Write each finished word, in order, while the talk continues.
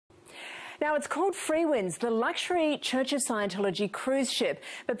Now, it's called Freewinds, the luxury Church of Scientology cruise ship.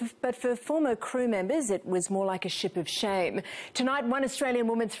 But for former crew members, it was more like a ship of shame. Tonight, one Australian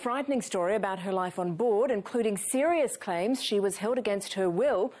woman's frightening story about her life on board, including serious claims she was held against her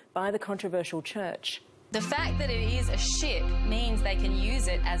will by the controversial church. The fact that it is a ship means they can use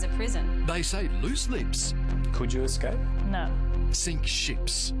it as a prison. They say loose lips. Could you escape? No. Sink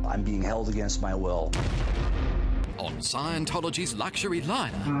ships. I'm being held against my will. On Scientology's luxury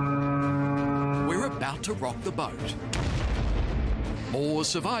liner, we're about to rock the boat. More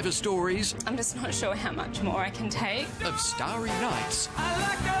survivor stories. I'm just not sure how much more I can take. Of starry nights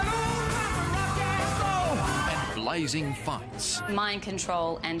and blazing fights. Mind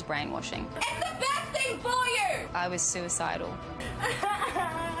control and brainwashing. It's the best thing for you! I was suicidal.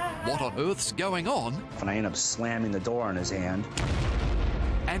 What on earth's going on? And I end up slamming the door in his hand.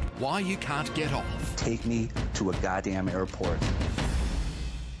 And why you can't get off. Take me to a goddamn airport.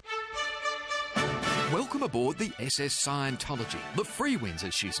 Welcome aboard the SS Scientology, the Freewinds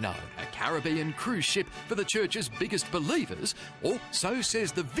as she's known, a Caribbean cruise ship for the church's biggest believers, or so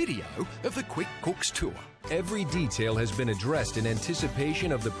says the video of the Quick Cooks tour. Every detail has been addressed in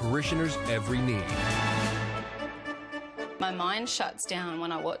anticipation of the parishioners' every need. My mind shuts down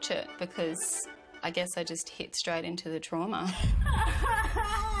when I watch it because I guess I just hit straight into the trauma.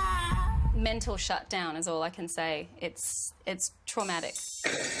 Mental shutdown is all I can say. It's traumatic.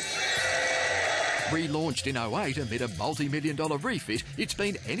 Relaunched in 2008 amid a multi-million-dollar refit, it's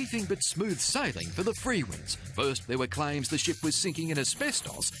been anything but smooth sailing for the Freewinds. First, there were claims the ship was sinking in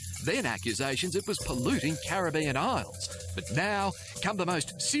asbestos, then accusations it was polluting Caribbean isles. But now come the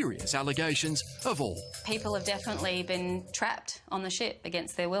most serious allegations of all. People have definitely been trapped on the ship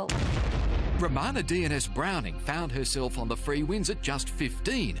against their will. Ramana Dienes-Browning found herself on the Freewinds at just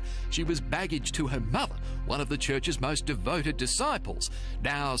 15. She was baggage to her mother, one of the church's most devoted disciples.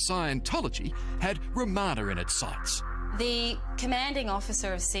 Now Scientology had Ramana in its sights. The commanding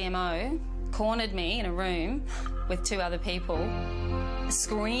officer of CMO cornered me in a room with two other people,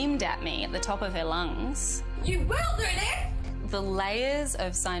 screamed at me at the top of her lungs. You will do this! The layers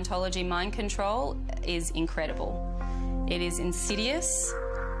of Scientology mind control is incredible. It is insidious.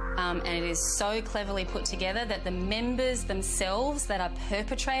 And it is so cleverly put together that the members themselves that are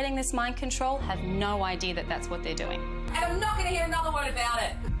perpetrating this mind control have no idea that that's what they're doing. And I'm not going to hear another word about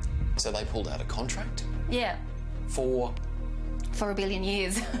it. So they pulled out a contract? Yeah. For 1 billion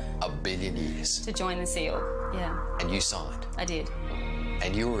years. 1 billion years? To join the SEAL, yeah. And you signed? I did.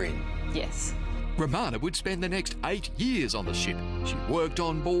 And you were in? Yes. Ramana would spend the next 8 years on the ship. She worked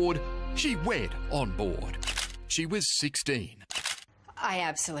on board. She wed on board. She was 16. I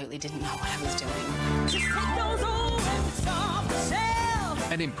absolutely didn't know what I was doing.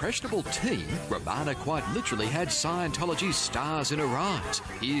 An impressionable teen, Ramana quite literally had Scientology's stars in her eyes.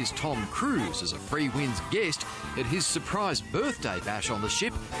 Here's Tom Cruise as a Freewinds guest at his surprise birthday bash on the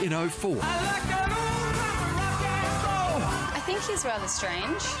ship in 2004. I think he's rather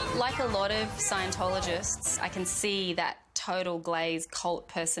strange. Like a lot of Scientologists, I can see that total glazed cult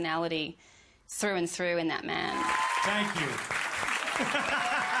personality through and through in that man. Thank you.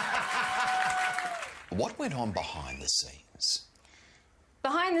 What went on behind the scenes?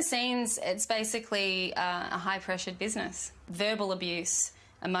 Behind the scenes, it's basically a high-pressured business. Verbal abuse,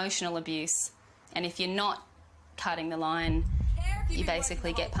 emotional abuse, and if you're not cutting the line, you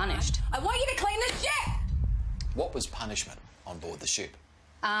basically get punished. I want you to clean the ship! What was punishment on board the ship?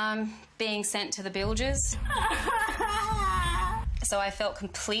 Being sent to the bilges. So I felt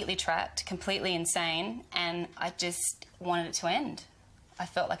completely trapped, completely insane, and I just wanted it to end. I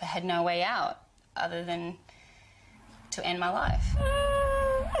felt like I had no way out other than to end my life.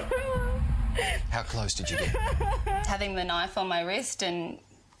 How close did you get? Having the knife on my wrist and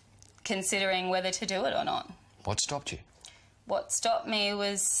considering whether to do it or not. What stopped you? What stopped me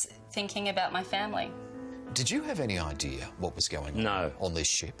was thinking about my family. Did you have any idea what was going on this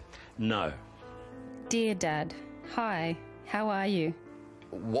ship? No. Dear Dad, hi, how are you?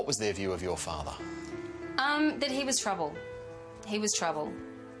 What was their view of your father? That he was trouble. He was trouble.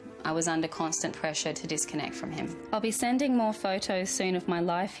 I was under constant pressure to disconnect from him. I'll be sending more photos soon of my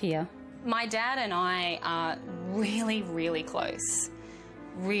life here. My dad and I are really, really close.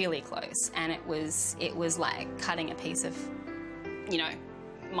 Really close. And it was like cutting a piece of, you know,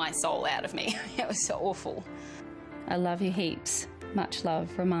 my soul out of me. It was so awful. I love you heaps. Much love,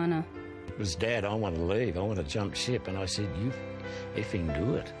 Ramana. It was, Dad, I want to leave. I want to jump ship. And I said, you effing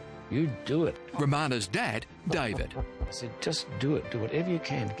do it. You do it. Ramana's dad, David. I said, just do it. Do whatever you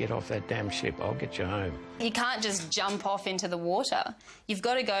can to get off that damn ship. I'll get you home. You can't just jump off into the water. You've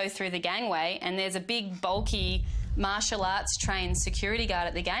got to go through the gangway, and there's a big, bulky martial arts trained security guard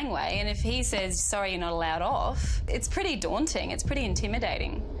at the gangway, and if he says, sorry, you're not allowed off, it's pretty daunting, it's pretty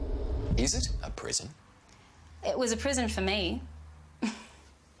intimidating. Is it a prison? It was a prison for me.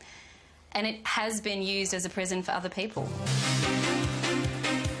 And it has been used as a prison for other people.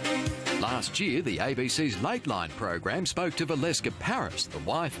 Last year, the ABC's Lateline program spoke to Valeska Paris, the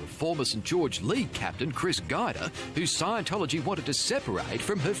wife of former St George League captain Chris Guider, who Scientology wanted to separate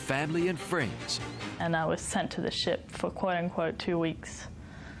from her family and friends. And I was sent to the ship for quote-unquote 2 weeks.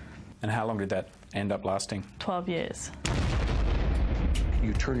 And how long did that end up lasting? 12 years.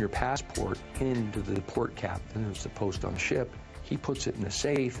 You turn your passport into the port captain, who's the post on the ship. He puts it in the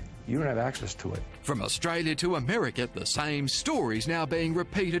safe. You don't have access to it. From Australia to America, the same story's now being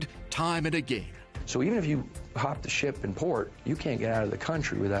repeated time and again. So even if you hop the ship in port, you can't get out of the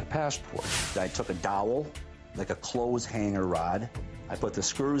country with that passport. I took a dowel, like a clothes hanger rod. I put the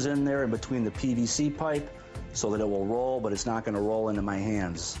screws in there in between the PVC pipe so that it will roll, but it's not going to roll into my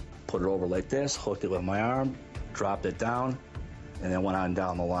hands. Put it over like this, hooked it with my arm, dropped it down, and then went on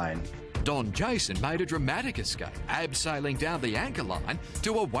down the line. Don Jason made a dramatic escape, abseiling down the anchor line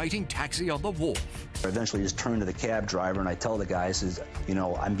to a waiting taxi on the wharf. I eventually just turned to the cab driver and I tell the guy, I says, you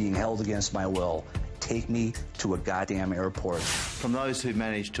know, I'm being held against my will. Take me to a goddamn airport. From those who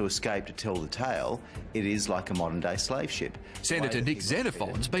managed to escape to tell the tale, it is like a modern-day slave ship. Senator Nick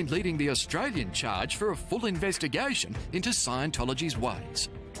Xenophon's been leading the Australian charge for a full investigation into Scientology's ways.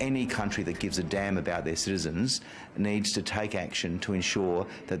 Any country that gives a damn about their citizens needs to take action to ensure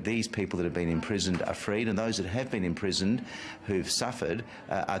that these people that have been imprisoned are freed, and those that have been imprisoned who've suffered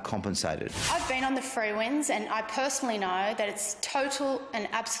are compensated. I've been on the Freewinds, and I personally know that it's total and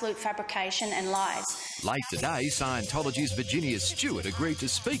absolute fabrication and lies. Late today, Scientology's Virginia Stewart agreed to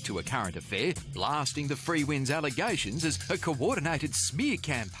speak to A Current Affair, blasting the Freewinds allegations as a coordinated smear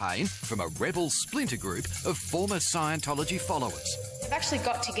campaign from a rebel splinter group of former Scientology followers. They've actually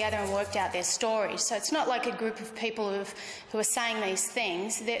got together and worked out their stories, so it's not like a group of people who are saying these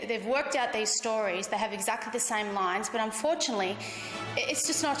things. They've worked out these stories, they have exactly the same lines, but unfortunately, it's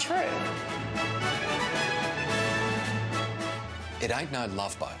just not true. It ain't no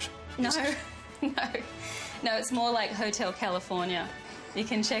love boat. No, no, it's more like Hotel California. You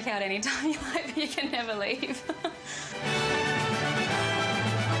can check out anytime you like, but you can never leave.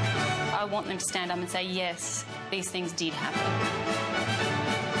 I want them to stand up and say, yes, these things did happen.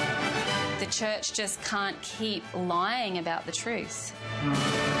 The church just can't keep lying about the truth.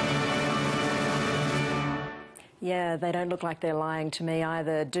 Yeah, they don't look like they're lying to me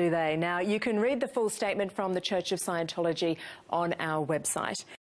either, do they? Now, you can read the full statement from the Church of Scientology on our website.